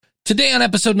Today on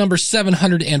episode number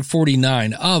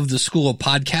 749 of the School of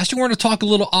Podcasting, we're going to talk a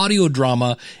little audio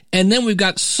drama, and then we've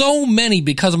got so many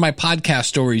because of my podcast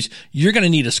stories, you're going to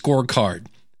need a scorecard.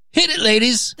 Hit it,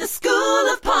 ladies! The School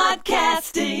of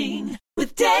Podcasting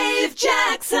with Dave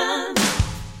Jackson.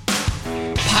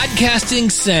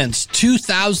 Podcasting since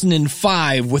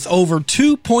 2005 with over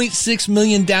 2.6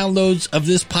 million downloads of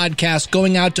this podcast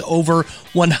going out to over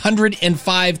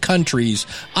 105 countries.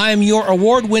 I am your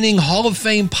award-winning Hall of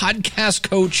Fame podcast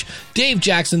coach, Dave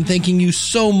Jackson, thanking you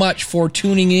so much for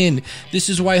tuning in. This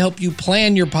is why I help you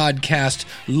plan your podcast,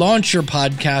 launch your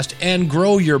podcast, and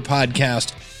grow your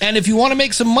podcast. And if you want to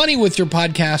make some money with your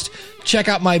podcast, check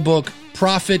out my book,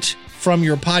 Profit From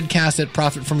Your Podcast, at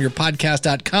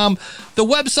profitfromyourpodcast.com. The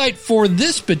website for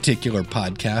this particular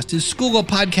podcast is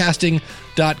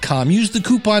schoolofpodcasting.com. Use the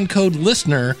coupon code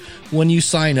LISTENER when you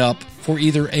sign up for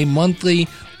either a monthly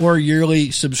or yearly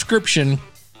subscription.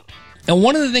 And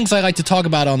one of the things I like to talk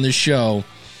about on this show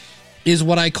is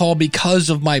what I call because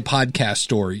of my podcast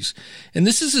stories. And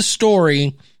this is a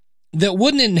story that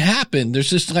wouldn't happen.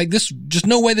 There's just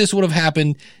no way this would have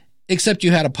happened except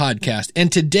you had a podcast.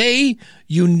 And today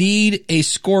you need a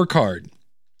scorecard.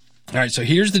 All right, so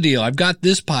here's the deal. I've got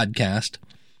this podcast,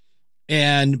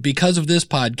 and because of this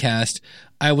podcast,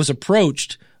 I was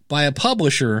approached by a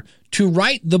publisher to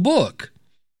write the book,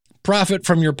 Profit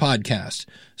From Your Podcast.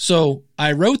 So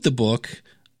I wrote the book,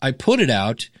 I put it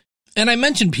out, and I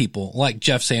mentioned people like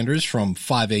Jeff Sanders from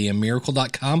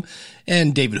 5ammiracle.com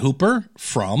and David Hooper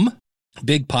from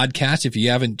Big Podcast. If you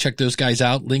haven't checked those guys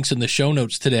out, links in the show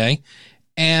notes today.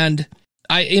 And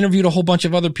I interviewed a whole bunch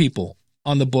of other people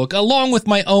on the book, along with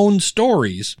my own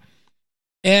stories.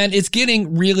 And it's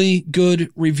getting really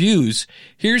good reviews.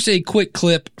 Here's a quick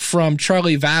clip from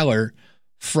Charlie Valor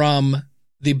from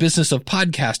the Business of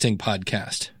Podcasting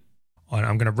podcast.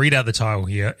 I'm going to read out the title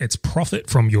here. It's Profit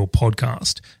From Your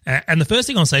Podcast. And the first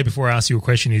thing I'll say before I ask you a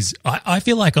question is I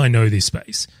feel like I know this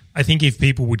space. I think if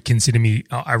people would consider me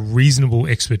a reasonable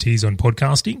expertise on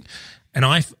podcasting, and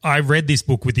I read this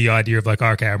book with the idea of like,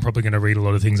 okay, I'm probably going to read a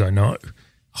lot of things I know.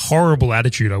 Horrible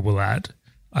attitude, I will add.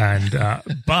 And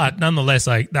but nonetheless,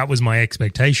 that was my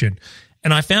expectation.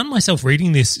 And I found myself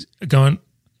reading this going,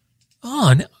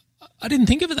 I didn't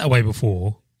think of it that way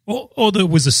before. Or there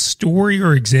was a story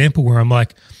or example where I'm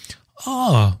like,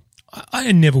 I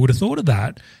never would have thought of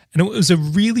that. And it was a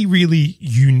really, really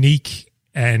unique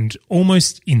and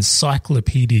almost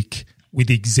encyclopedic with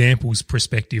examples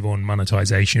perspective on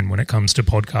monetization when it comes to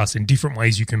podcasts and different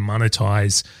ways you can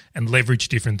monetize and leverage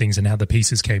different things and how the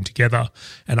pieces came together.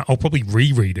 And I'll probably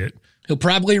reread it. He'll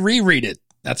probably reread it.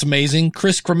 That's amazing.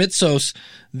 Chris Kremitzos,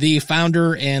 the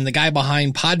founder and the guy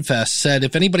behind Podfest, said,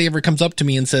 if anybody ever comes up to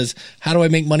me and says, how do I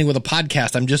make money with a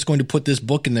podcast? I'm just going to put this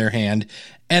book in their hand.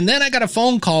 And then I got a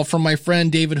phone call from my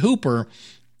friend David Hooper,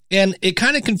 and it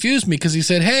kind of confused me because he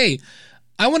said, hey,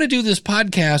 I want to do this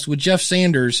podcast with Jeff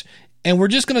Sanders, and we're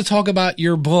just going to talk about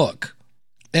your book.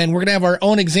 And we're going to have our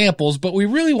own examples, but we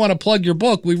really want to plug your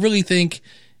book. We really think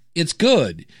it's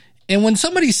good. And when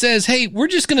somebody says, hey, we're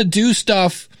just going to do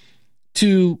stuff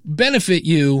to benefit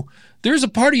you, there's a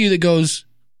part of you that goes,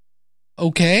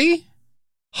 okay,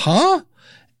 huh?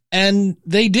 And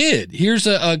they did. Here's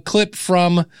a clip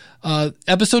from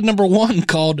episode number 1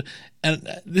 called, and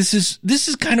this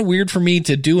is kind of weird for me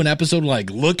to do an episode like,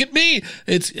 look at me.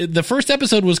 The first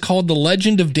episode was called The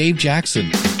Legend of Dave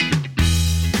Jackson.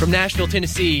 From Nashville,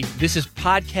 Tennessee, this is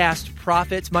Podcast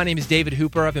Profits. My name is David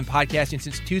Hooper. I've been podcasting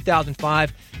since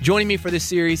 2005. Joining me for this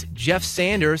series, Jeff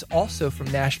Sanders, also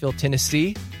from Nashville,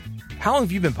 Tennessee. How long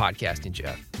have you been podcasting,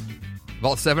 Jeff?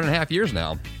 About 7.5 years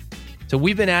now. So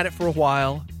we've been at it for a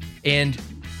while, and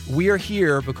we are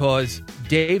here because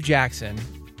Dave Jackson,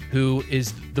 who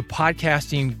is the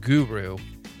podcasting guru,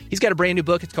 he's got a brand new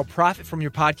book. It's called Profit From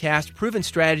Your Podcast, Proven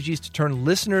Strategies to Turn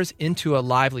Listeners into a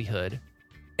Livelihood.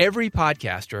 Every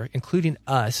podcaster, including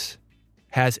us,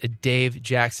 has a Dave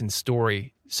Jackson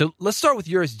story. So let's start with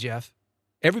yours, Jeff.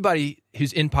 Everybody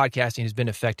who's in podcasting has been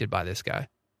affected by this guy.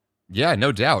 Yeah,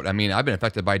 no doubt. I mean, I've been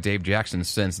affected by Dave Jackson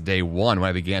since day one when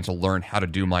I began to learn how to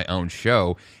do my own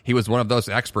show. He was one of those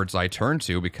experts I turned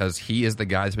to because he is the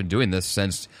guy that's been doing this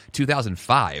since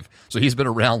 2005. So he's been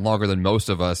around longer than most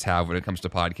of us have when it comes to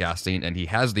podcasting, and he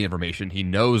has the information. He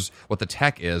knows what the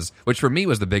tech is, which for me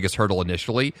was the biggest hurdle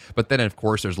initially. But then, of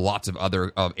course, there's lots of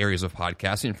other areas of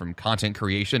podcasting, from content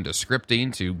creation to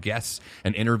scripting to guests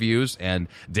and interviews. And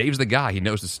Dave's the guy. He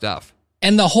knows his stuff.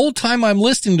 And the whole time I'm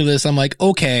listening to this, I'm like,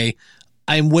 okay,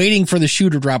 I'm waiting for the shoe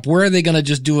to drop. Where are they going to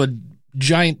just do a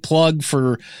giant plug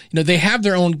for, they have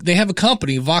a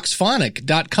company,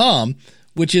 voxphonic.com,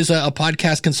 which is a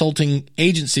podcast consulting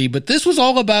agency, but this was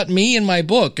all about me and my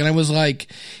book. And I was like,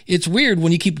 it's weird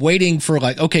when you keep waiting for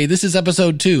like, okay, this is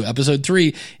episode 2, episode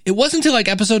 3. It wasn't until like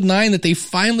episode 9 that they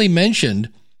finally mentioned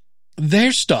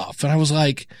their stuff. And I was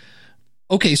like,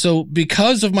 okay, so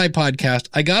because of my podcast,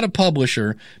 I got a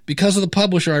publisher. Because of the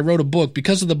publisher, I wrote a book.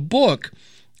 Because of the book,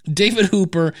 David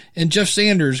Hooper and Jeff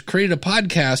Sanders created a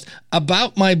podcast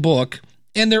about my book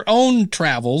and their own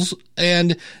travels.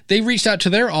 And they reached out to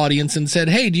their audience and said,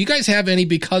 hey, do you guys have any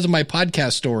because of my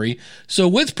podcast story? So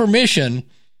with permission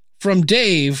from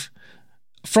Dave,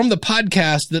 from the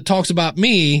podcast that talks about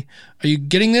me, are you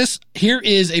getting this? Here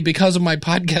is a because of my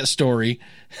podcast story.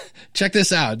 Check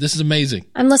this out. This is amazing.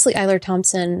 I'm Leslie Eiler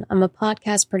Thompson. I'm a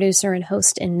podcast producer and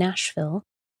host in Nashville.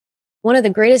 One of the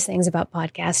greatest things about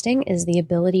podcasting is the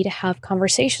ability to have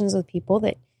conversations with people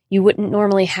that you wouldn't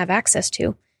normally have access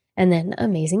to. And then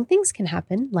amazing things can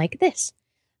happen like this.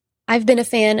 I've been a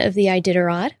fan of the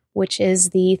Iditarod, which is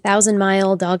the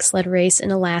 1,000-mile dog sled race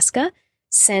in Alaska,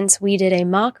 since we did a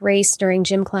mock race during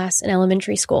gym class in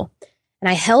elementary school. And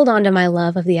I held on to my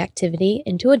love of the activity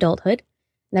into adulthood.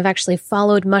 And I've actually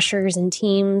followed mushers and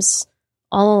teams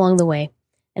all along the way.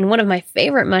 And one of my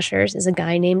favorite mushers is a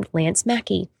guy named Lance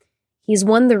Mackey. He's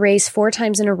won the race 4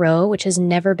 times in a row, which has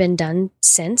never been done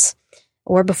since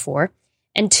or before.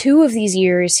 And 2 of these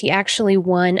years, he actually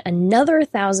won another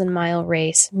 1,000-mile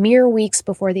race mere weeks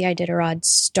before the Iditarod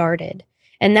started.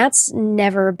 And that's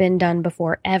never been done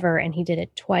before, ever. And he did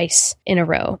it twice in a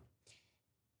row.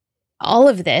 All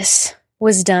of this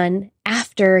was done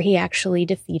after he actually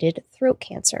defeated throat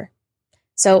cancer.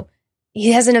 So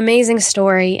he has an amazing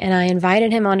story, and I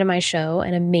invited him onto my show,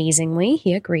 and amazingly,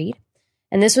 he agreed.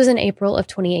 And this was in April of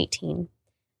 2018.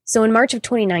 So in March of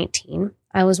 2019,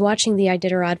 I was watching the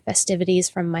Iditarod festivities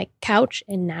from my couch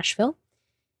in Nashville,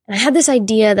 and I had this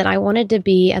idea that I wanted to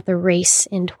be at the race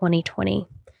in 2020,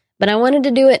 but I wanted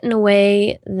to do it in a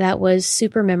way that was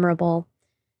super memorable.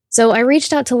 So I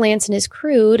reached out to Lance and his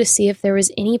crew to see if there was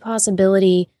any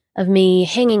possibility of me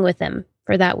hanging with them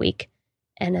for that week.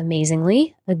 And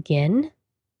amazingly, again,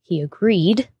 he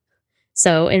agreed.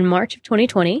 So in March of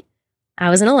 2020, I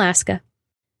was in Alaska.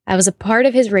 I was a part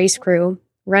of his race crew,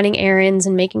 running errands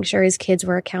and making sure his kids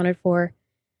were accounted for.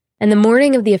 And the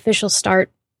morning of the official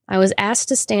start, I was asked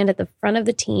to stand at the front of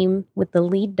the team with the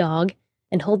lead dog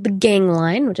and hold the gang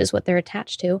line, which is what they're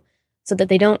attached to, so that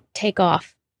they don't take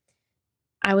off.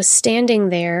 I was standing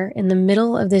there in the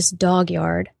middle of this dog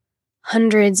yard,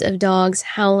 hundreds of dogs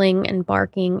howling and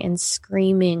barking and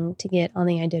screaming to get on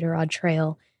the Iditarod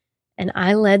Trail, and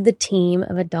I led the team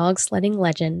of a dog sledding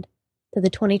legend to the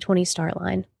 2020 start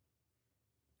line.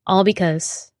 All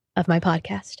because of my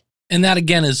podcast. And that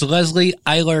again is Leslie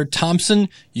Eiler Thompson.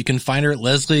 You can find her at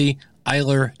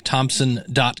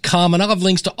leslieeilerthompson.com. And I'll have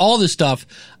links to all this stuff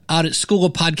out at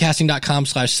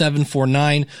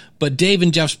schoolofpodcasting.com/749. But Dave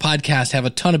and Jeff's podcast have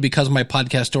a ton of because of my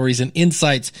podcast stories and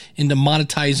insights into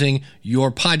monetizing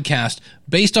your podcast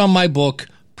based on my book,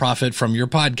 Profit from Your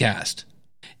Podcast.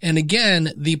 And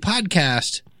again, the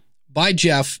podcast by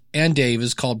Jeff and Dave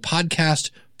is called Podcast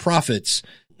Profits.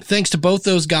 Thanks to both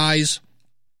those guys.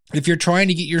 If you're trying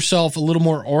to get yourself a little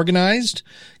more organized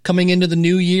coming into the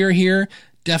new year here,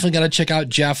 definitely got to check out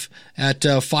Jeff at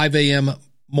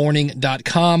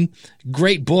 5ammorning.com.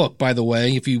 Great book, by the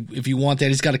way, if you want that.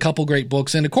 He's got a couple great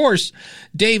books. And of course,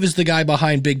 Dave is the guy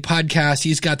behind Big Podcast.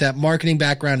 He's got that marketing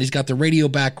background. He's got the radio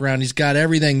background. He's got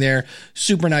everything there.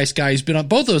 Super nice guy. He's been on,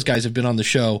 both those guys have been on the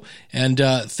show. And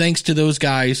thanks to those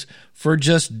guys for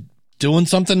just doing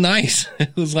something nice.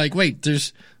 It was like, wait,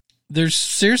 there's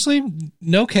seriously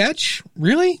no catch?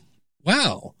 Really?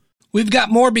 Wow. We've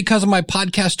got more because of my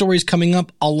podcast stories coming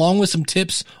up, along with some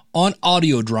tips on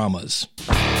audio dramas.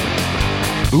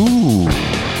 Ooh,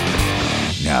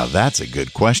 now that's a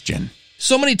good question.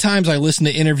 So many times I listen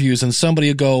to interviews and somebody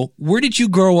will go, where did you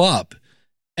grow up?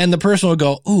 And the person will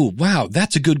go, ooh, wow,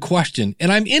 that's a good question.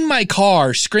 And I'm in my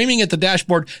car screaming at the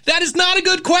dashboard, that is not a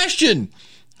good question.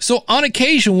 So on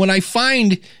occasion, when I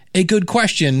find a good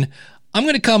question, I'm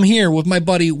going to come here with my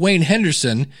buddy Wayne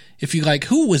Henderson. If you like,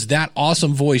 who was that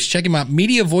awesome voice? Check him out,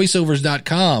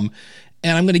 mediavoiceovers.com.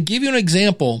 And I'm going to give you an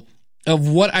example of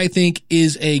what I think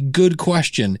is a good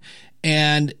question.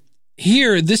 And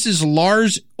here, this is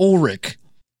Lars Ulrich.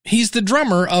 He's the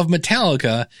drummer of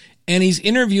Metallica, and he's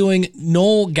interviewing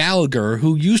Noel Gallagher,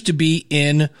 who used to be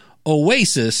in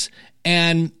Oasis.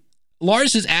 And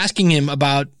Lars is asking him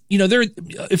about,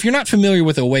 if you're not familiar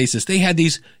with Oasis, they had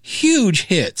these huge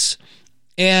hits.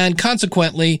 And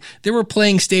consequently, they were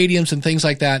playing stadiums and things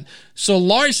like that. So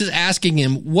Lars is asking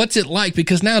him, what's it like?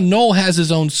 Because now Noel has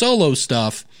his own solo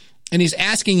stuff. and he's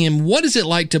asking him, what is it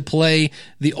like to play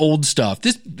the old stuff?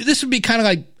 This would be kind of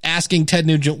like asking Ted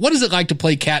Nugent, what is it like to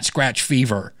play Cat Scratch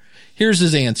Fever? Here's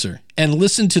his answer. And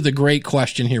listen to the great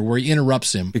question here where he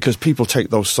interrupts him. Because people take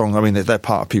those songs, I mean, they're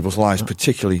part of people's lives,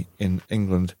 particularly in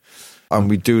England. And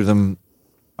we do them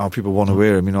how people want to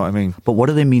hear them, you know what I mean? But what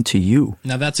do they mean to you?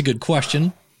 Now, that's a good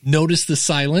question. Notice the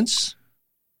silence.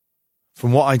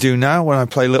 From what I do now, when I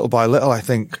play Little by Little, I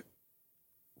think,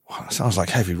 wow, it sounds like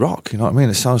heavy rock, you know what I mean?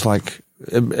 It sounds like,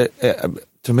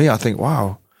 to me, I think,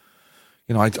 wow,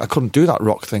 you know, I couldn't do that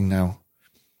rock thing now.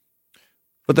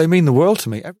 But they mean the world to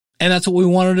me. And that's what we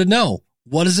wanted to know.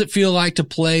 What does it feel like to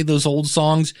play those old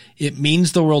songs? It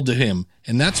means the world to him.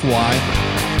 And that's why.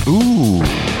 Ooh.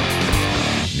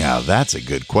 Now that's a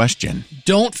good question.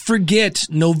 Don't forget,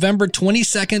 November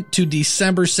 22nd to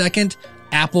December 2nd,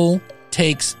 Apple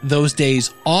takes those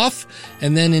days off.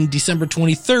 And then in December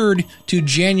 23rd to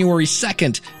January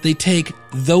 2nd, they take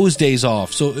those days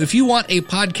off. So if you want a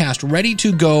podcast ready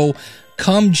to go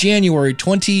come January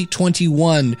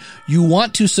 2021, you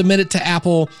want to submit it to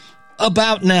Apple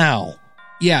about now.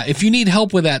 Yeah, if you need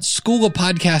help with that,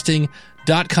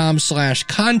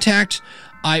 schoolofpodcasting.com/contact.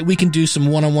 We can do some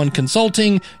one-on-one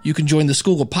consulting. You can join the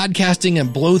School of Podcasting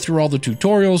and blow through all the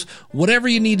tutorials. Whatever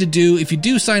you need to do, if you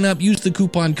do sign up, use the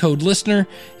coupon code LISTENER,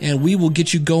 and we will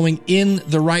get you going in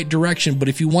the right direction. But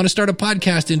if you want to start a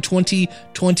podcast in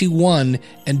 2021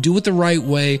 and do it the right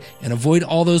way and avoid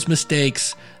all those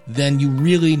mistakes, then you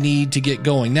really need to get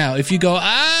going. Now, if you go,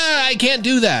 I can't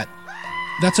do that,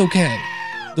 that's okay.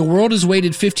 The world has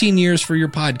waited 15 years for your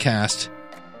podcast.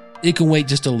 It can wait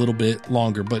just a little bit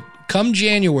longer, but come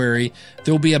January,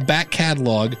 there will be a back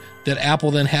catalog that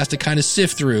Apple then has to kind of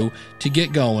sift through to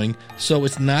get going. So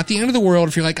it's not the end of the world.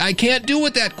 If you're like, I can't do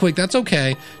it that quick, that's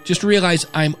okay. Just realize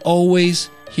I'm always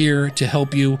here to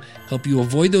help you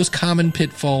avoid those common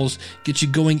pitfalls, get you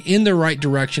going in the right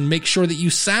direction, make sure that you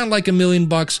sound like $1 million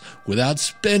without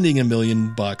spending $1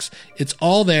 million. It's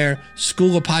all there,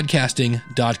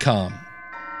 schoolofpodcasting.com.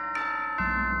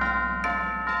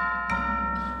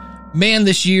 Man,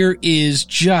 this year is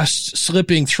just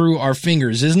slipping through our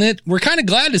fingers, isn't it? We're kind of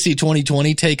glad to see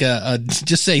 2020 take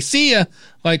just say, see ya.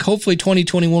 Like, hopefully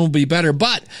 2021 will be better.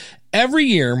 But every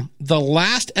year, the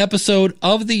last episode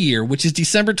of the year, which is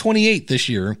December 28th this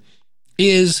year,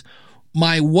 is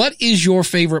my What is Your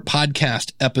Favorite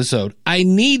Podcast episode. I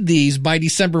need these by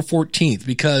December 14th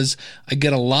because I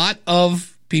get a lot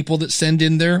of people that send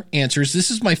in their answers. This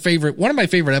is one of my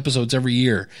favorite episodes every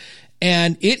year.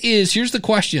 And it is, here's the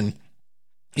question.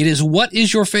 It is, what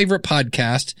is your favorite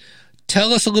podcast?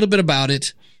 Tell us a little bit about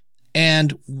it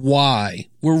and why.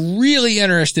 We're really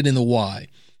interested in the why.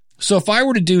 So if I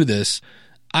were to do this,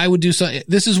 I would do so.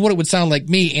 This is what it would sound like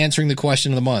me answering the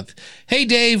question of the month. Hey,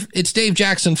 Dave, it's Dave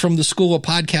Jackson from the School of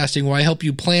Podcasting, where I help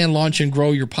you plan, launch, and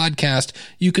grow your podcast.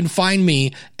 You can find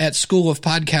me at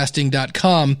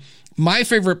schoolofpodcasting.com. My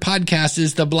favorite podcast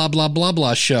is the blah, blah, blah,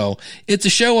 blah show. It's a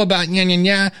show about and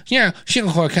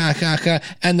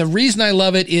the reason I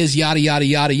love it is yada, yada,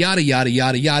 yada, yada, yada,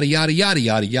 yada, yada, yada, yada,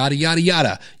 yada, yada, yada,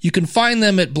 yada. You can find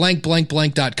them at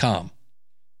blank.com.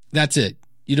 That's it.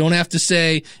 You don't have to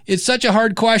say, it's such a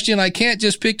hard question, I can't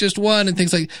just pick just one, and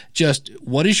things like, just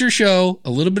what is your show, a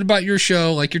little bit about your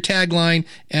show, like your tagline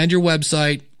and your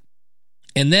website,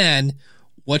 and then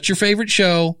what's your favorite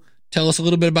show, tell us a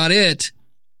little bit about it,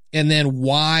 and then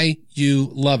why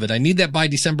you love it. I need that by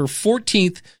December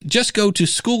 14th. Just go to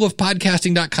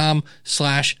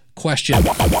schoolofpodcasting.com/question.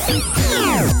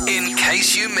 In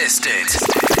case you missed it,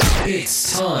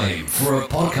 it's time for a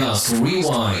podcast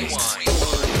rewind.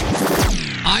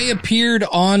 I appeared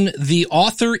on the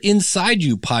Author Inside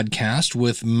You podcast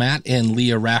with Matt and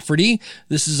Leah Rafferty.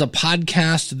 This is a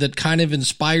podcast that kind of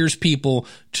inspires people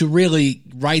to really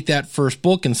write that first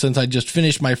book. And since I just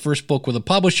finished my first book with a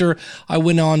publisher, I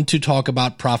went on to talk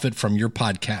about profit from your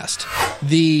podcast.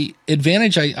 The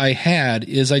advantage I had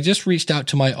is I just reached out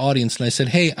to my audience and I said,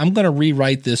 hey, I'm going to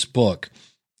rewrite this book.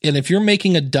 And if you're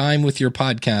making a dime with your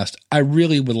podcast, I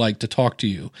really would like to talk to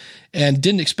you. And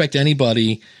didn't expect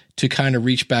anybody to kind of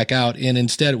reach back out. And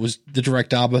instead it was the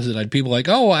direct opposite. I had people like,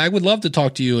 oh, I would love to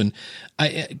talk to you. And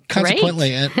I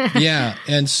consequently, yeah.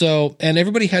 And so, and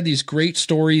everybody had these great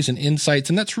stories and insights.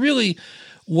 And that's really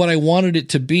what I wanted it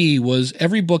to be. Was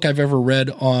every book I've ever read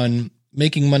on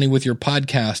making money with your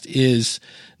podcast is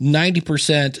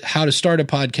 90% how to start a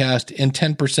podcast and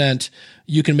 10%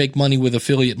 you can make money with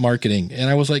affiliate marketing. And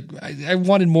I was like, I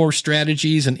wanted more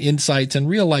strategies and insights and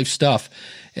real life stuff.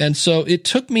 And so it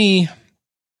took me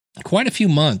quite a few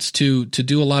months to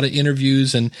do a lot of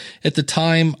interviews. And at the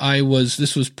time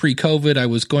this was pre-COVID, I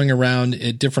was going around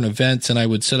at different events and I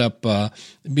would set up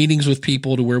meetings with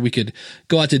people to where we could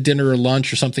go out to dinner or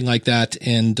lunch or something like that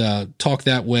and talk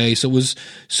that way. So it was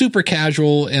super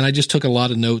casual and I just took a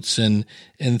lot of notes and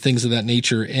things of that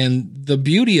nature. And the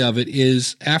beauty of it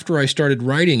is after I started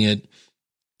writing it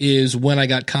is when I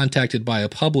got contacted by a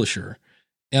publisher.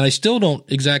 And I still don't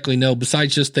exactly know,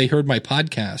 besides just they heard my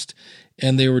podcast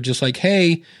and they were just like,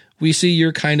 hey, we see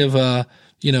you're kind of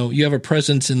you have a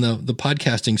presence in the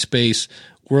podcasting space.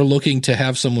 We're looking to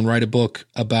have someone write a book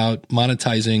about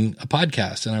monetizing a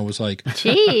podcast. And I was like,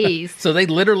 jeez. So they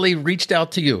literally reached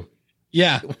out to you.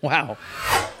 Yeah. Wow.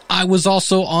 I was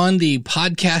also on the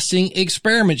Podcasting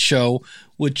Experiment Show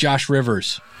with Josh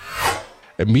Rivers.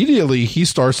 Immediately, he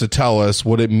starts to tell us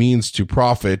what it means to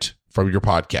profit from your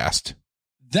podcast.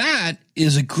 That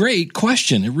is a great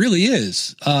question. It really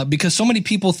is, because so many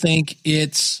people think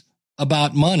it's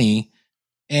about money.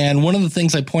 And one of the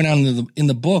things I point out in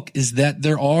the book is that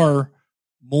there are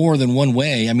more than one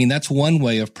way. I mean, that's one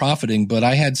way of profiting. But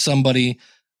I had somebody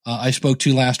I spoke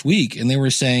to last week, and they were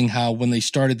saying how when they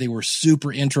started, they were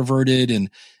super introverted, and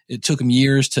it took them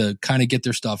years to kind of get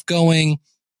their stuff going.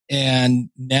 And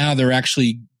now they're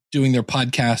actually doing their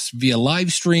podcasts via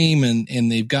live stream, and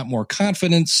they've got more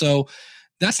confidence. So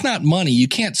that's not money. You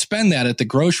can't spend that at the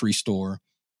grocery store,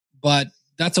 but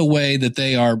that's a way that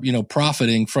they are,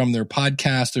 profiting from their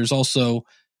podcast. There's also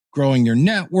growing your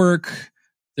network.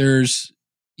 There's,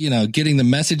 getting the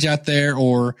message out there,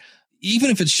 or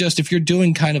even if it's just, if you're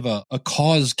doing kind of a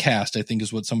cause cast, I think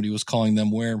is what somebody was calling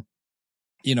them, where,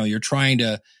 you're trying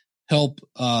to help,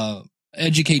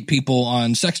 educate people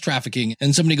on sex trafficking,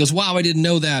 and somebody goes, wow, I didn't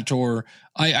know that, or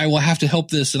I will have to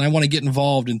help this and I want to get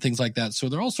involved and things like that. So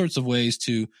there are all sorts of ways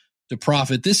to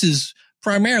profit. This is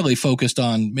primarily focused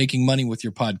on making money with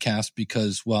your podcast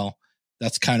because, well,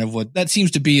 that's kind of that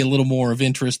seems to be a little more of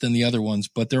interest than the other ones,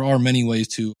 but there are many ways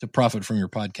to profit from your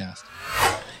podcast.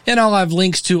 And I'll have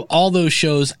links to all those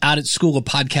shows out at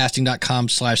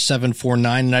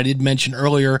schoolofpodcasting.com/749. And I did mention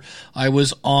earlier, I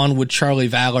was on with Charlie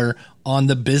Valler on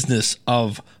the business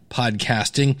of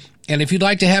podcasting. And if you'd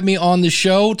like to have me on the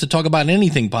show to talk about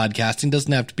anything podcasting,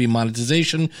 doesn't have to be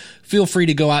monetization, feel free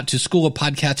to go out to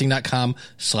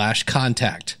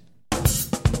schoolofpodcasting.com/contact.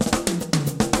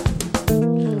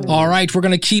 All right, we're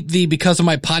going to keep the Because of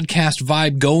My Podcast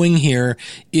vibe going here.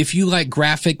 If you like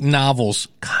graphic novels,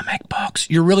 comic books,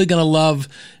 you're really going to love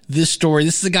this story.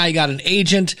 This is a guy who got an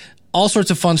agent, all sorts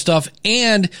of fun stuff.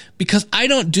 And because I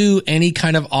don't do any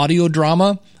kind of audio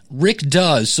drama, Rick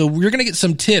does. So we're going to get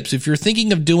some tips. If you're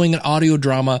thinking of doing an audio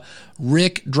drama,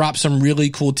 Rick dropped some really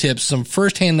cool tips, some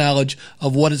firsthand knowledge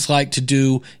of what it's like to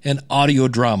do an audio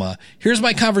drama. Here's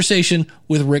my conversation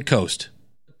with Rick Coast.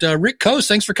 Rick Coast,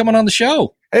 thanks for coming on the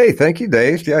show. Hey, thank you,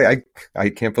 Dave. Yeah, I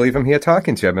can't believe I'm here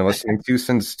talking to you. I've been listening to you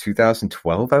since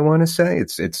 2012, I want to say.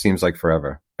 It seems like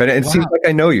forever. But it seems like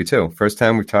I know you, too. First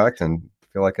time we've talked, and I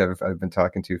feel like I've been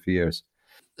talking to you for years.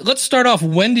 Let's start off.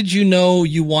 When did you know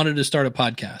you wanted to start a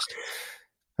podcast?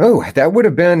 Oh, that would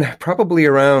have been probably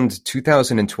around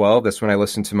 2012. That's when I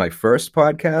listened to my first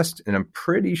podcast, and I'm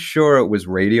pretty sure it was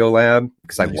Radiolab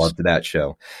because I loved that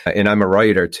show. And I'm a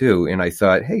writer too. And I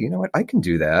thought, hey, you know what? I can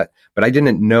do that. But I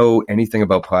didn't know anything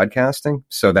about podcasting.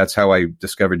 So that's how I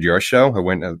discovered your show. I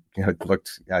went and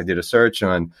I did a search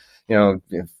on,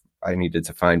 if I needed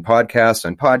to find podcasts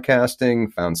on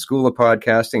podcasting, found School of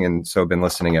Podcasting, and so I've been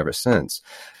listening ever since.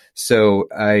 So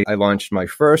I launched my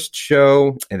first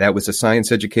show, and that was a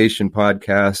science education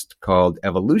podcast called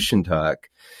Evolution Talk.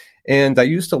 And I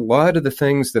used a lot of the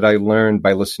things that I learned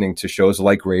by listening to shows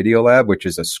like Radiolab, which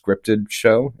is a scripted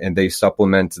show, and they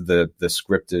supplement the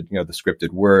scripted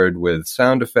word with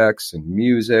sound effects and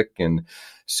music. And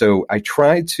so I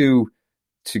tried to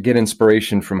get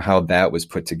inspiration from how that was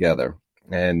put together.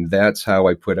 And that's how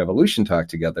I put Evolution Talk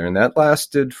together. And that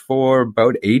lasted for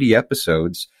about 80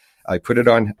 episodes. I put it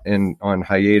on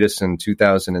hiatus in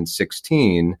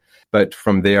 2016, but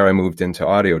from there I moved into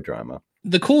audio drama.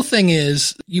 The cool thing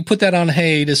is you put that on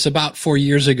hiatus about 4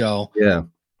 years ago. Yeah.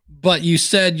 But you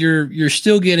said you're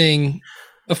still getting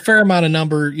a fair amount of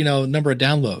number of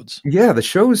downloads. Yeah, the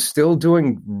show's still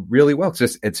doing really well.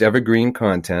 It's evergreen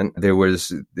content.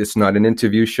 It's not an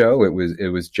interview show. It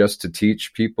was just to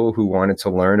teach people who wanted to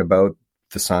learn about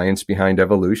the science behind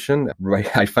evolution.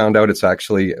 Right, I found out it's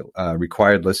actually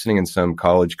required listening in some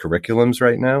college curriculums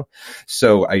right now.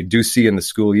 So I do see in the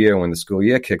school year, when the school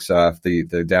year kicks off, the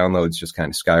downloads just kind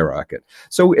of skyrocket.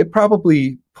 So it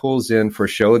probably pulls in, for a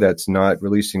show that's not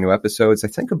releasing new episodes, I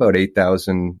think about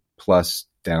 8,000 plus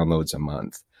downloads a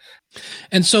month.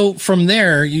 And so from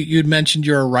there, you'd mentioned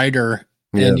you're a writer,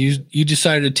 and you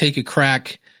decided to take a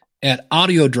crack at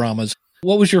audio dramas.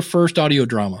 What was your first audio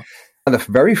drama? The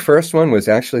very first one was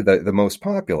actually the most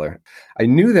popular. I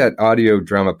knew that audio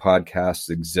drama podcasts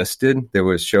existed. There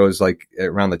was shows like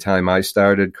around the time I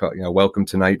started, Welcome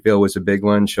to Night Vale was a big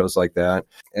one, shows like that.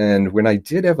 And when I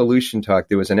did Evolution Talk,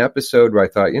 there was an episode where I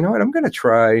thought, you know what, I'm going to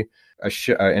try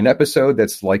an episode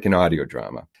that's like an audio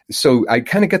drama. So I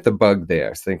kind of get the bug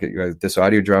there. I think this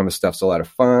audio drama stuff's a lot of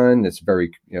fun. It's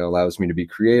very, allows me to be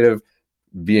creative.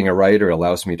 Being a writer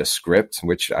allows me to script,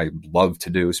 which I love to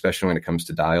do, especially when it comes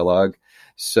to dialogue.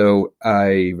 So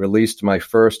I released my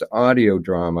first audio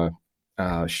drama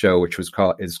show, which is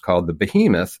called The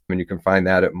Behemoth, and you can find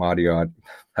that at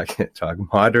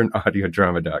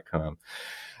modernaudiodrama.com.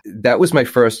 That was my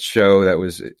first show that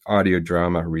was audio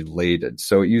drama related.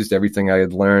 So it used everything I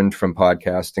had learned from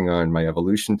podcasting on my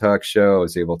Evolution Talk show. I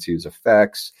was able to use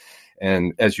effects.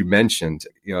 And as you mentioned,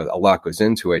 a lot goes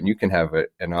into it, and you can have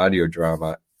an audio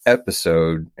drama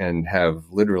episode and have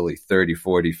literally 30,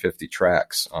 40, 50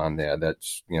 tracks on there.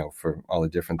 That's, for all the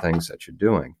different things that you're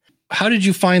doing. How did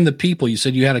you find the people? You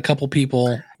said you had a couple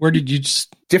people. Where did you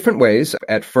just... Different ways.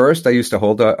 At first, I used to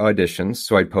hold auditions.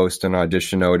 So I'd post an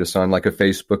audition notice on like a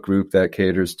Facebook group that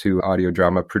caters to audio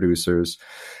drama producers.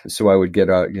 So I would get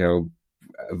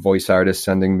voice artists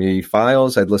sending me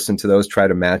files. I'd listen to those, try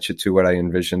to match it to what I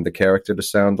envisioned the character to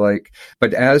sound like.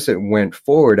 But as it went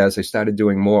forward, as I started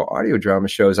doing more audio drama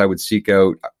shows, I would seek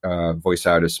out voice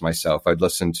artists myself. I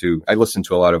listened to a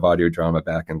lot of audio drama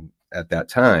at that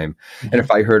time. Mm-hmm. And if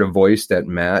I heard a voice that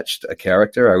matched a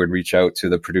character, I would reach out to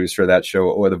the producer of that show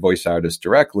or the voice artist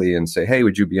directly and say, hey,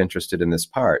 would you be interested in this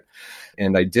part?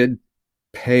 And I did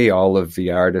pay all of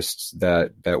the artists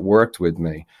that worked with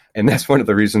me. And that's one of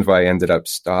the reasons why I ended up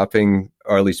stopping,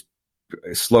 or at least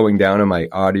slowing down on my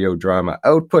audio drama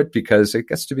output, because it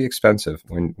gets to be expensive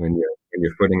when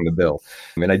you're footing the bill.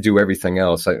 I mean, I do everything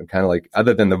else. I kind of like,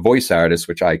 other than the voice artist,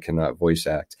 which I cannot voice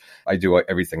act, I do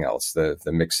everything else: the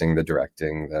mixing, the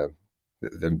directing,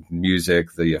 the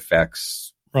music, the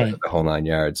effects, right, the whole 9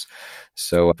 yards.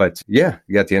 So, but yeah,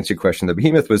 to answer your question, The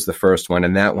Behemoth was the first one,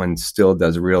 and that one still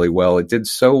does really well. It did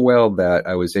so well that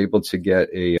I was able to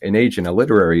get an agent, a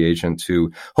literary agent,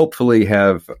 to hopefully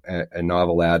have a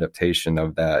novel adaptation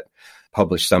of that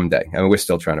published someday. I mean, we're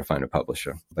still trying to find a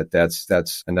publisher, but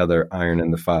that's another iron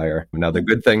in the fire. Another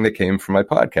good thing that came from my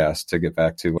podcast, to get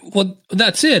back to. Well,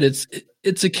 that's it.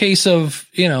 It's a case of,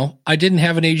 I didn't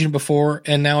have an agent before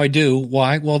and now I do.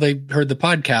 Why? Well, they heard the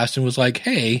podcast and was like,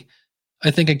 hey, I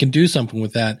think I can do something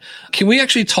with that. Can we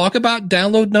actually talk about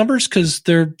download numbers? Because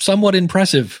they're somewhat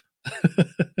impressive.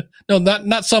 No,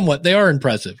 not somewhat. They are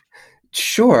impressive.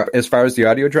 Sure. As far as the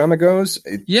audio drama goes.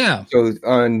 Yeah. So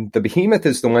on The Behemoth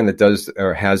is the one that does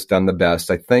or has done the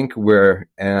best. I think we're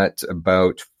at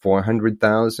about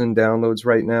 400,000 downloads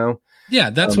right now. Yeah.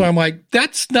 That's why I'm like,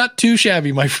 that's not too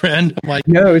shabby, my friend. I'm like,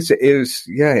 no, it was,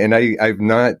 yeah. And I'm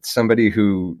not somebody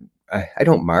who, I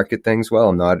don't market things well.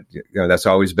 I'm not, that's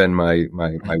always been my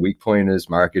weak point, is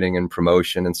marketing and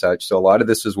promotion and such. So a lot of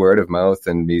this is word of mouth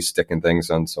and me sticking things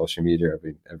on social media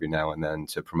every now and then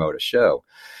to promote a show.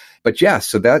 But yeah,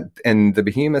 so that, and The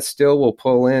Behemoth still will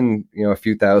pull in, a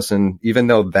few thousand, even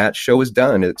though that show is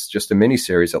done. It's just a mini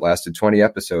series that lasted 20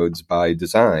 episodes by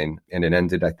design, and it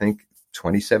ended, I think,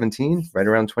 2017, right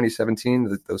around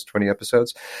 2017, those 20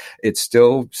 episodes. It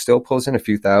still pulls in a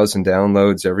few thousand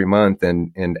downloads every month,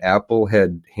 and Apple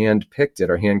had hand-picked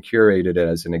it or hand-curated it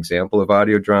as an example of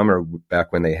audio drama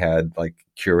back when they had like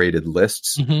curated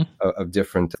lists of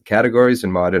different categories,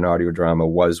 and modern audio drama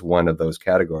was one of those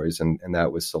categories, and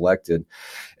that was selected.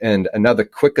 And another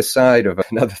quick aside of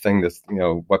another thing that,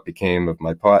 what became of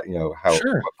my what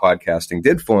podcasting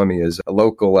did for me is a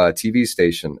local TV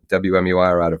station,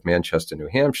 WMUR, out of Manchester, New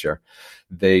Hampshire.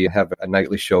 They have a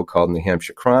nightly show called New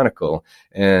Hampshire Chronicle,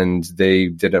 and they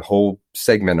did a whole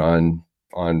segment on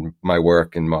my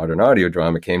work in modern audio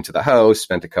drama. Came to the house,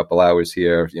 spent a couple hours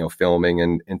here, filming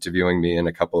and interviewing me and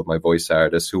a couple of my voice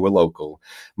artists who were local.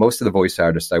 Most of the voice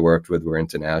artists I worked with were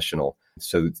international.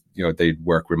 So, they'd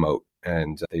work remote,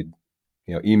 and they'd,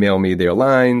 email me their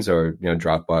lines or,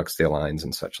 Dropbox their lines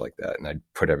and such like that. And I'd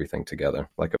put everything together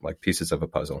like pieces of a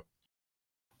puzzle.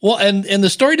 Well, and the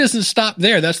story doesn't stop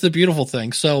there. That's the beautiful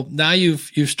thing. So now you've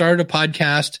started a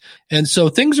podcast, and so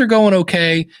things are going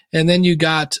okay. And then you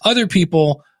got other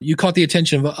people, you caught the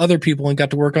attention of other people and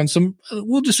got to work on some,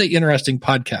 we'll just say, interesting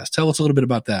podcasts. Tell us a little bit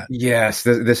about that. Yes,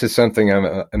 this is something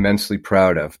I'm immensely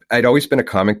proud of. I'd always been a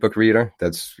comic book reader.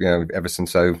 That's, ever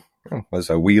since I was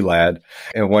a wee lad.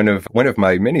 And one of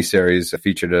my miniseries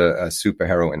featured a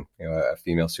superheroine, a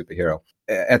female superhero.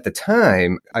 At the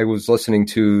time, I was listening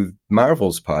to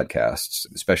Marvel's podcasts,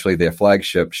 especially their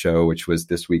flagship show, which was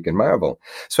This Week in Marvel.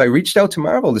 So I reached out to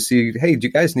Marvel to see, hey, do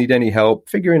you guys need any help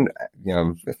figuring,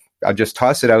 I'll just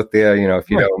toss it out there. If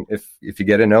you don't, if you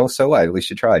get a no, so what? At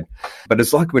least you tried. But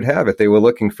as luck would have it, they were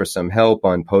looking for some help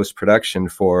on post-production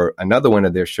for another one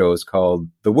of their shows called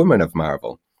The Woman of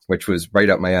Marvel, which was right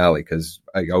up my alley because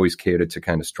I always catered to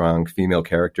kind of strong female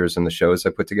characters in the shows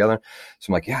I put together. So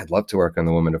I'm like, yeah, I'd love to work on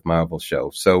the Woman of Marvel show.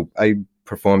 So I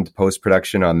performed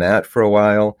post-production on that for a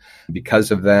while.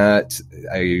 Because of that,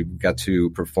 I got to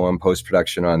perform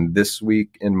post-production on This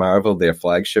Week in Marvel, their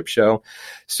flagship show.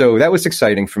 So that was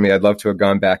exciting for me. I'd love to have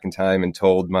gone back in time and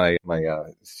told my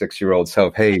 6-year-old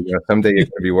self, hey, someday you're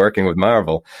going to be working with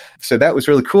Marvel. So that was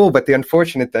really cool. But the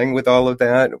unfortunate thing with all of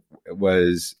that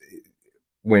was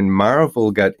when Marvel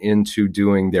got into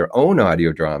doing their own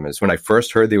audio dramas, when I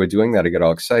first heard they were doing that, I got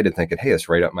all excited thinking, hey, it's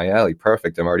right up my alley.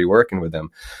 Perfect. I'm already working with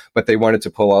them. But they wanted to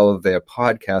pull all of their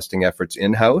podcasting efforts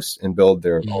in-house and build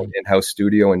their own in-house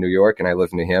studio in New York. And I live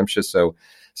in New Hampshire. So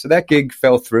that gig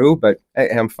fell through, but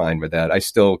I'm fine with that. I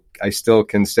still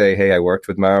can say, hey, I worked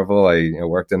with Marvel. I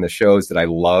worked in the shows that I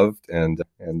loved. And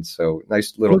so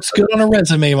nice little. Looks good on a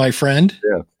resume, my friend.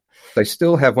 Yeah. I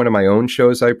still have one of my own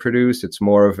shows I produce. It's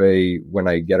more of when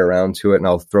I get around to it and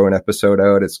I'll throw an episode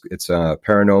out. It's a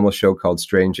paranormal show called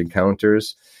Strange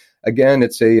Encounters. Again,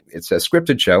 it's a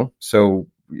scripted show. So,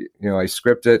 I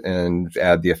script it and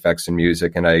add the effects and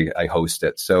music and I host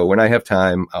it. So when I have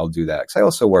time, I'll do that. Cause I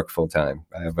also work full time.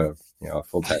 I have a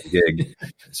full-time gig.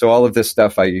 So all of this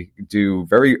stuff I do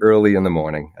very early in the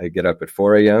morning. I get up at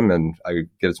 4 a.m. and it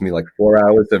gives me like 4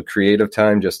 hours of creative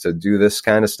time just to do this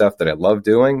kind of stuff that I love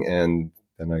doing. And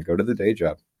then I go to the day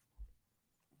job.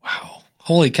 Wow.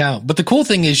 Holy cow. But the cool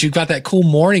thing is you've got that cool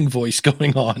morning voice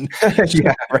going on.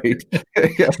 Yeah, right.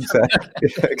 Yeah,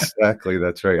 exactly.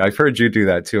 That's right. I've heard you do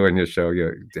that too on your show.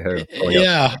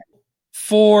 Yeah.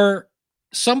 For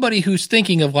somebody who's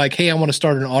thinking of like, hey, I want to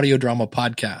start an audio drama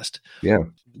podcast. Yeah.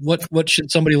 What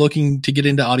should somebody looking to get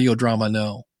into audio drama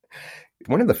know?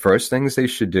 One of the first things they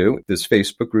should do, there's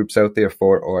Facebook groups out there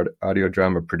for audio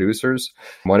drama producers.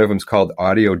 One of them is called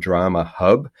Audio Drama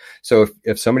Hub. So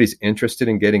if somebody's interested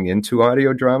in getting into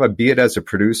audio drama, be it as a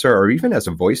producer or even as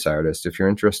a voice artist, if you're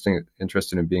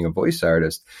interested in being a voice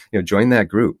artist, join that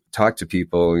group, talk to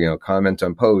people, comment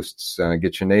on posts,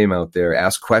 get your name out there,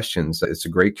 ask questions. It's a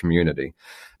great community.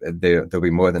 They'll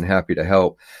be more than happy to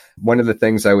help. One of the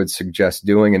things I would suggest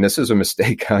doing, and this is a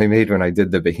mistake I made when I did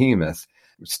The Behemoth,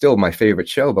 still my favorite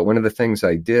show, but one of the things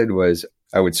I did was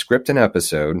I would script an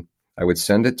episode. I would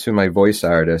send it to my voice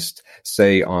artist,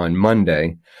 say on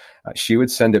Monday. She would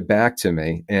send it back to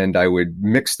me and I would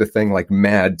mix the thing like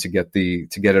mad to get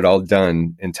it all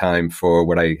done in time for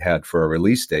what I had for a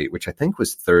release date, which I think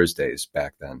was Thursdays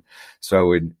back then.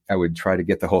 So I would try to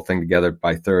get the whole thing together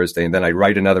by Thursday and then I'd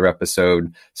write another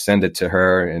episode, send it to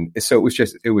her. And so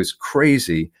it was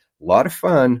crazy, a lot of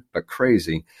fun, but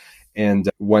crazy. And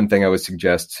one thing I would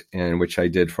suggest, and which I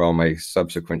did for all my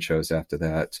subsequent shows after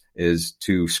that, is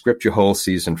to script your whole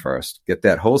season first. Get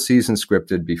that whole season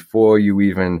scripted before you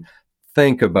even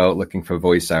think about looking for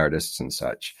voice artists and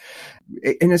such.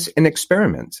 And it's an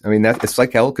experiment. I mean, it's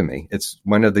like alchemy. It's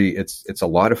a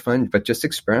lot of fun, but just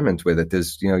experiment with it.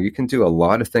 There's, you can do a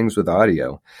lot of things with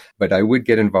audio, but I would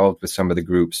get involved with some of the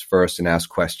groups first and ask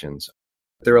questions.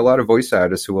 There are a lot of voice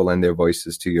artists who will lend their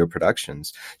voices to your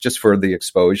productions just for the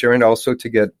exposure and also to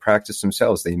get practice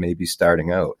themselves. They may be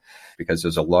starting out because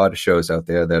there's a lot of shows out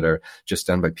there that are just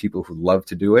done by people who love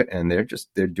to do it. And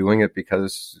they're doing it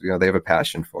because, they have a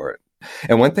passion for it.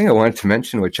 And one thing I wanted to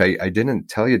mention, which I didn't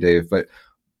tell you, Dave, but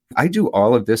I do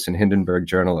all of this in Hindenburg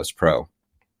Journalist Pro.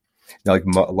 Like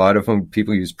a lot of them,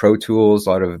 people use Pro Tools.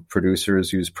 A lot of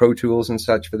producers use Pro Tools and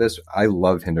such for this. I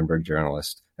love Hindenburg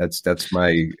Journalist. That's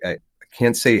I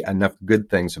can't say enough good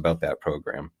things about that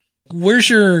program.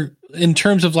 Where's in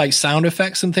terms of like sound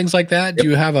effects and things like that, do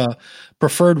you have a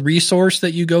preferred resource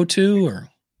that you go to? Or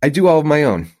I do all of my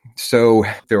own. So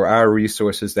there are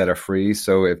resources that are free.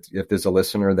 So if there's a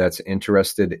listener that's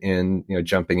interested in,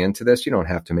 jumping into this, you don't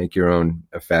have to make your own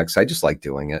effects. I just like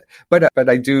doing it. But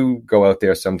I do go out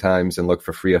there sometimes and look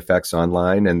for free effects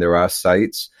online. And there are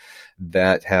sites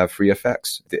that have free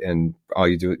effects. And all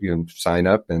you do, sign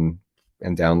up and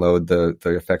download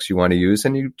the effects you want to use.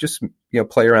 And you just,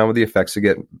 play around with the effects to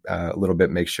get a little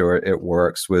bit, make sure it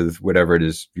works with whatever it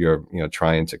is you're,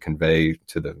 trying to convey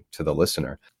to the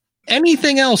listener.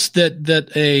 Anything else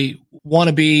that a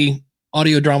wannabe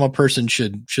audio drama person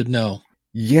should know?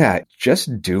 Yeah,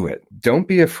 just do it. Don't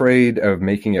be afraid of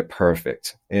making it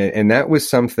perfect. And that was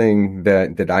something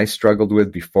that I struggled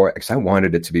with before, because I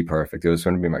wanted it to be perfect. It was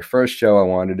going to be my first show. I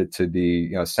wanted it to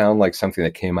be, sound like something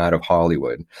that came out of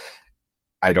Hollywood.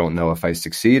 I don't know if I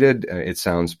succeeded. It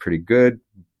sounds pretty good,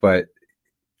 but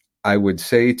I would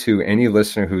say to any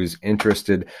listener who's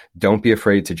interested, don't be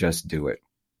afraid to just do it.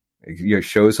 Your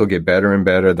shows will get better and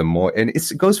better the more, and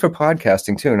it goes for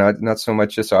podcasting too, not so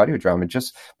much just audio drama.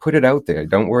 Just put it out there.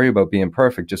 Don't worry about being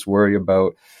perfect. Just worry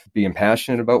about being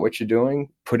passionate about what you're doing.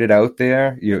 Put it out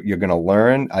there. You're going to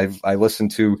learn. I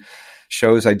listened to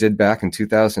shows I did back in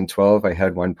 2012. I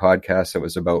had one podcast that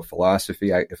was about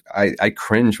philosophy. I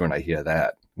cringe when I hear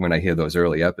that, when I hear those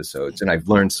early episodes, and I've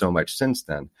learned so much since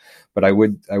then. But I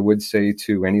would say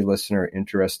to any listener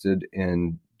interested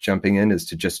in jumping in is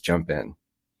to just jump in.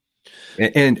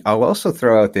 And I'll also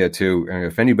throw out there too,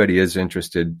 if anybody is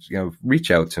interested, reach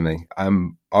out to me.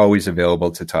 I'm always available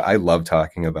to talk. I love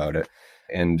talking about it.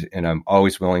 And I'm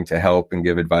always willing to help and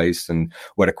give advice and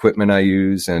what equipment I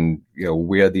use and,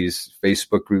 where these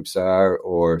Facebook groups are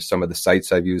or some of the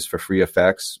sites I've used for free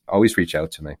effects. Always reach out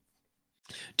to me.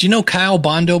 Do you know Kyle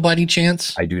Bondo by any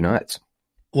chance? I do not.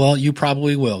 Well, you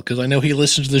probably will, because I know he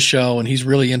listens to the show and he's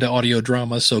really into audio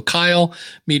drama. So Kyle,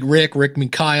 meet Rick,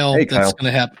 meet Kyle. Hey, that's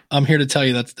going to happen. I'm here to tell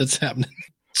you that's happening.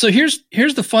 So here's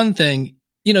the fun thing.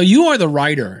 You are the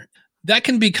writer. That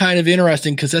can be kind of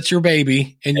interesting because that's your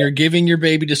baby and you're giving your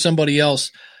baby to somebody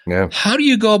else. Yeah. How do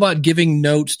you go about giving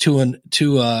notes to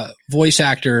a voice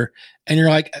actor? And you're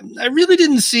like, I really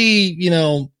didn't see,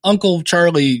 Uncle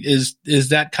Charlie is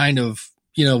that kind of,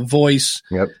 voice.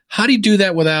 Yep. How do you do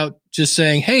that without just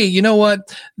saying, hey, you know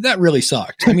what? That really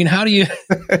sucked. I mean, how do you,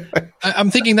 I'm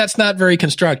thinking that's not very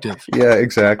constructive. Yeah,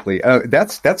 exactly.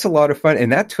 That's a lot of fun.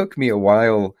 And that took me a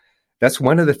while. That's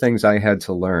one of the things I had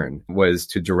to learn was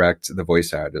to direct the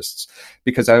voice artists,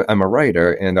 because I'm a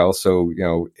writer. And also,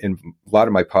 in a lot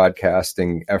of my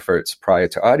podcasting efforts prior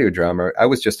to audio drama, I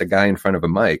was just a guy in front of a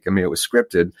mic. I mean, it was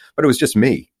scripted, but it was just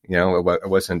me. I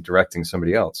wasn't directing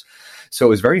somebody else. So it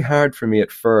was very hard for me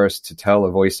at first to tell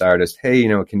a voice artist, hey,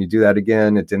 can you do that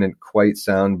again? It didn't quite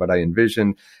sound what I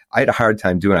envisioned. I had a hard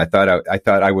time doing it. I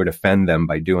thought I would offend them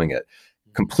by doing it.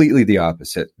 Completely the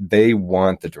opposite. They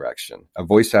want the direction. A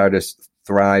voice artist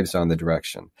thrives on the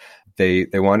direction. They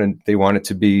want it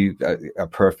to be a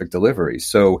perfect delivery.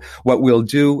 So what we'll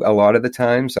do a lot of the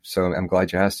times, so I'm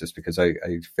glad you asked this because I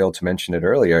failed to mention it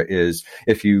earlier, is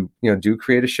if you do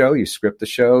create a show, you script the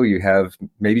show, you have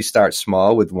maybe start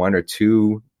small with one or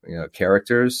two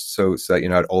characters so that you're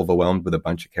not overwhelmed with a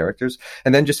bunch of characters,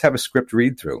 and then just have a script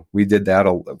read through. We did that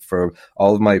for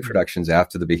all of my productions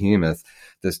after the Behemoth.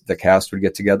 The cast would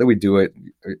get together. We'd do it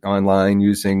online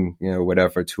using,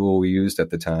 whatever tool we used at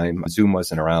the time. Zoom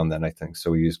wasn't around then, I think. So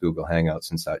we used Google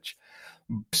Hangouts and such.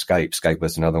 Skype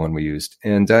was another one we used.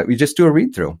 And we just do a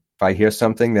read through. If I hear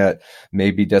something that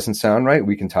maybe doesn't sound right,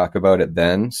 we can talk about it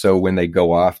then. So when they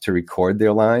go off to record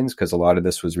their lines, because a lot of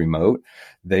this was remote,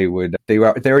 they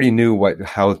already knew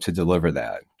how to deliver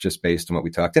that just based on what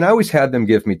we talked. And I always had them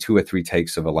give me 2 or 3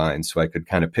 takes of a line so I could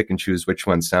kind of pick and choose which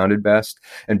one sounded best.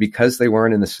 And because they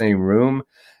weren't in the same room,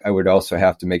 I would also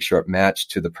have to make sure it matched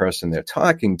to the person they're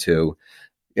talking to,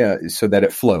 so that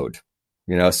it flowed.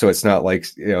 So it's not like,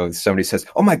 somebody says,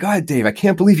 oh my God, Dave, I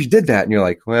can't believe you did that. And you're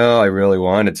like, well, I really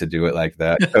wanted to do it like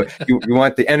that. So you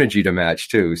want the energy to match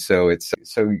too. So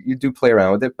you do play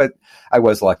around with it, but I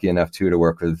was lucky enough too to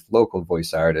work with local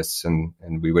voice artists and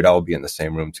we would all be in the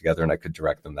same room together and I could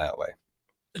direct them that way.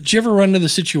 Did you ever run into the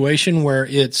situation where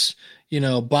it's,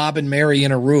 Bob and Mary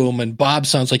in a room and Bob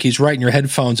sounds like he's right in your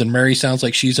headphones and Mary sounds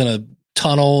like she's in a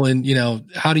tunnel, and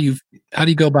how do you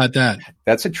go about that?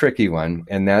 That's a tricky one,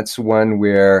 and that's one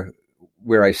where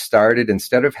I started.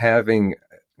 Instead of having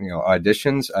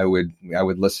auditions, I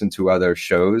would listen to other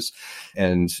shows,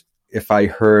 and if I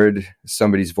heard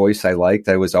somebody's voice I liked,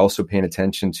 I was also paying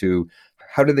attention to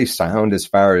how do they sound as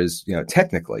far as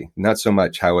technically, not so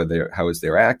much how is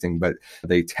their acting, but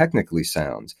they technically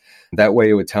sound. That way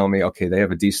it would tell me, okay, they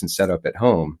have a decent setup at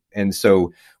home. And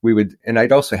so and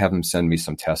I'd also have them send me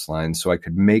some test lines so I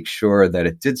could make sure that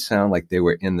it did sound like they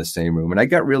were in the same room. And I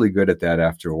got really good at that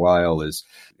after a while. Is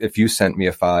if you sent me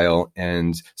a file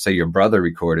and say your brother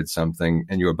recorded something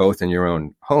and you were both in your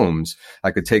own homes,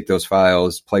 I could take those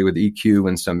files, play with EQ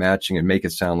and some matching and make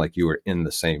it sound like you were in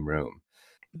the same room.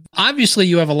 Obviously,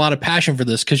 you have a lot of passion for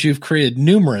this because you've created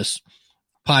numerous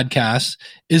podcasts.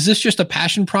 Is this just a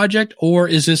passion project or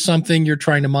is this something you're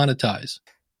trying to monetize?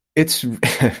 It's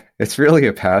really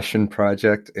a passion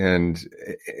project. And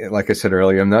like I said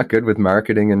earlier, I'm not good with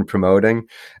marketing and promoting.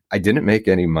 I didn't make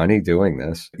any money doing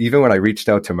this. Even when I reached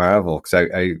out to Marvel, because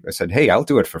I said, hey, I'll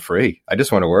do it for free. I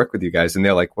just want to work with you guys. And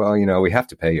they're like, well, we have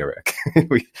to pay you, Rick.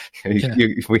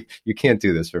 You can't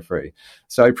do this for free.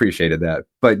 So I appreciated that.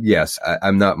 But yes,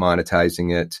 I'm not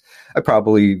monetizing it. I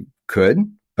probably could,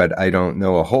 but I don't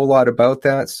know a whole lot about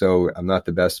that. So I'm not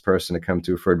the best person to come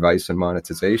to for advice on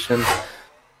monetization.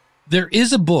 There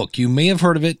is a book. You may have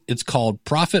heard of it. It's called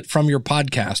Profit from Your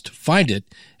Podcast. Find it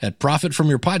at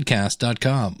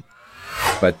profitfromyourpodcast.com.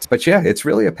 But yeah, it's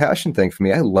really a passion thing for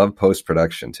me. I love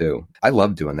post-production too. I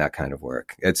love doing that kind of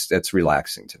work. It's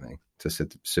relaxing to me to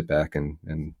sit back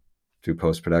and do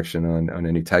post-production on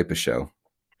any type of show.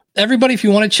 Everybody, if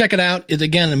you want to check it out, it's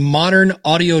again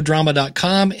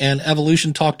modernaudiodrama.com and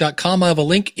evolutiontalk.com. I have a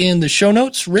link in the show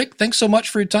notes. Rick, thanks so much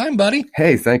for your time, buddy.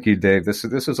 Hey, thank you, Dave. This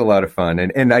was a lot of fun.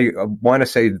 And I want to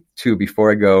say too,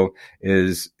 before I go,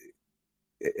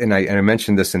 and I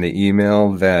mentioned this in the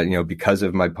email that, because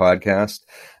of my podcast,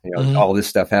 all this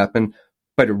stuff happened,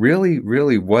 but it really,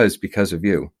 really was because of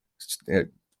you.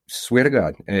 Swear to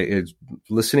God, it's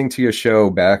listening to your show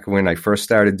back when I first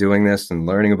started doing this and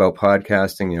learning about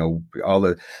podcasting, all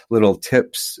the little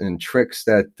tips and tricks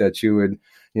that you would,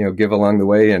 give along the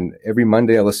way. And every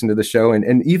Monday I listen to the show.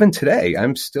 And even today,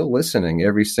 I'm still listening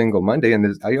every single Monday.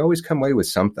 And I always come away with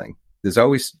something. There's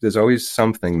always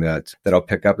something that I'll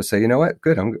pick up and say, you know what,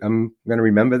 good. I'm going to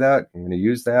remember that. I'm going to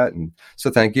use that. And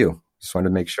so thank you. Just wanted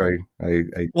to make sure I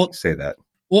say that.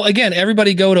 Well, again,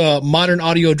 everybody go to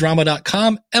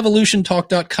modernaudiodrama.com,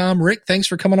 evolutiontalk.com. Rick, thanks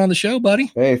for coming on the show, buddy.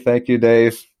 Hey, thank you,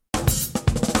 Dave.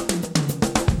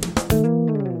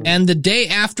 And the day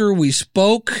after we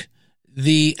spoke,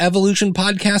 the Evolution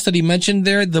podcast that he mentioned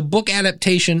there, the book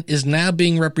adaptation is now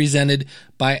being represented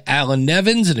by Alan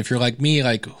Nevins. And if you're like me,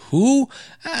 like who?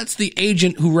 That's the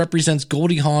agent who represents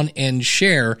Goldie Hawn and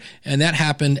Cher. And that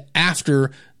happened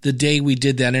after the day we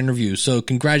did that interview. So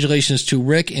congratulations to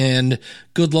Rick and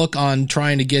good luck on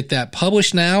trying to get that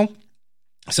published now.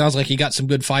 Sounds like you got some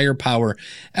good firepower.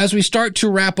 As we start to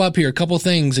wrap up here, a couple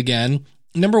things again.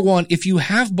 Number one, if you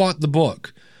have bought the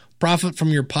book, Profit from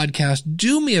Your Podcast,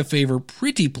 do me a favor,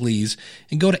 pretty please,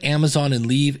 and go to Amazon and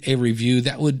leave a review.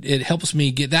 It helps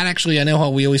me get that. Actually, I know how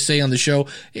we always say on the show,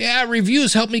 yeah,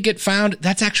 reviews help me get found.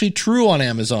 That's actually true on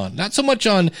Amazon. Not so much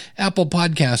on Apple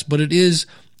Podcasts, but it is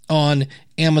on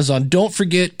Amazon. Don't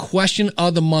forget, question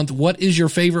of the month. What is your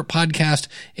favorite podcast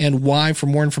and why? For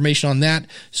more information on that,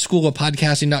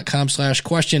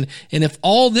 schoolofpodcasting.com/question. And if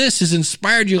all this has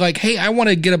inspired you, like, hey, I want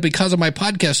to get a because of my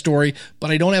podcast story,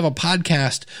 but I don't have a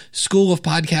podcast,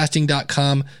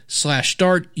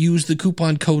 schoolofpodcasting.com/start. Use the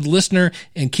coupon code listener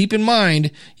and keep in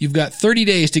mind, you've got 30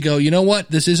 days to go, you know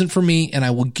what? This isn't for me, and I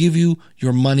will give you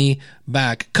your money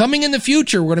back. Coming in the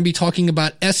future, we're going to be talking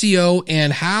about SEO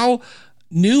and how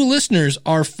new listeners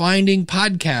are finding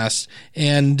podcasts.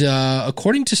 And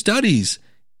according to studies,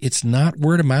 it's not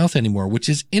word of mouth anymore, which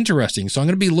is interesting. So I'm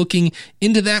going to be looking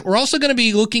into that. We're also going to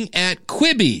be looking at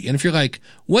Quibi. And if you're like,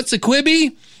 what's a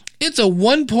Quibi? It's a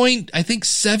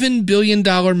 $1.7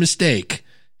 billion mistake.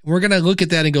 We're going to look at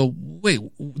that and go, wait,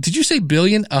 did you say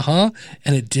billion? And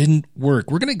it didn't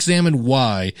work. We're going to examine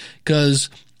why. Because,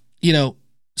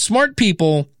 smart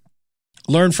people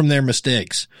learn from their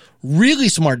mistakes. Really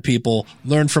smart people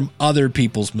learn from other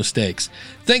people's mistakes.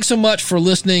 Thanks so much for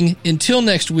listening. Until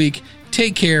next week,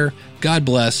 take care. God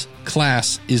bless.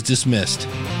 Class is dismissed.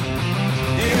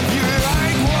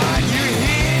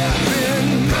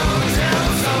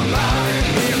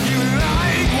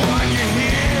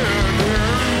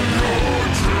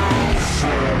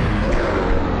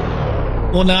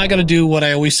 Well, now I got to do what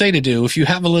I always say to do. If you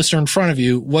have a listener in front of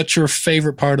you, what's your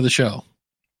favorite part of the show?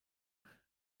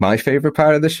 My favorite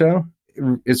part of the show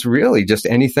is really just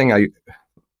anything I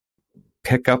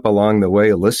pick up along the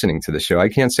way listening to the show. I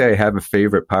can't say I have a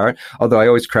favorite part, although I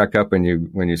always crack up when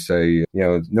you say,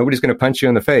 nobody's going to punch you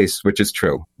in the face, which is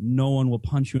true. No one will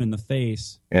punch you in the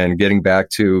face. And getting back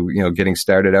to, getting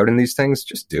started out in these things,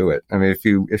 just do it. I mean, if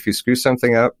you screw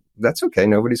something up, that's okay.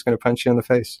 Nobody's going to punch you in the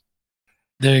face.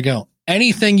 There you go.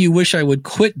 Anything you wish I would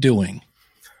quit doing?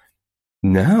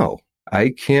 No, I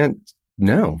can't.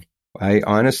 No. I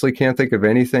honestly can't think of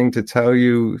anything to tell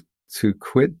you to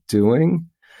quit doing.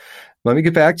 Let me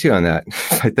get back to you on that.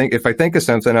 If I think of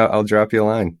something, I'll drop you a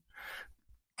line.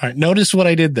 All right. Notice what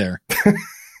I did there.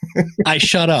 I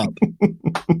shut up.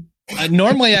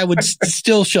 Normally I would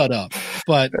still shut up,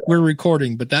 but we're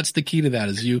recording. But that's the key to that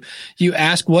is you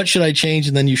ask, what should I change?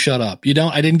 And then you shut up.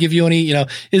 I didn't give you any,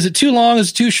 is it too long?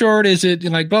 Is it too short? Is it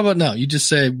like blah, blah? No, you just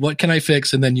say, what can I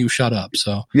fix? And then you shut up.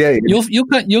 So yeah,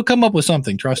 you'll come up with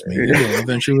something. Trust me. You will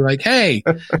eventually be like, hey,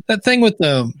 that thing with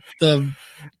the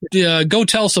go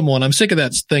tell someone. I'm sick of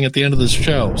that thing at the end of this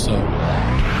show. So.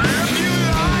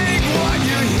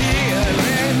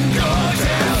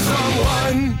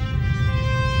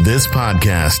 This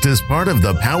podcast is part of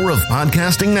the Power of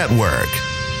Podcasting Network.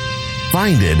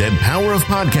 Find it at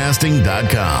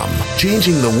powerofpodcasting.com.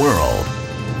 Changing the world,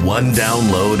 one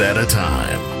download at a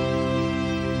time.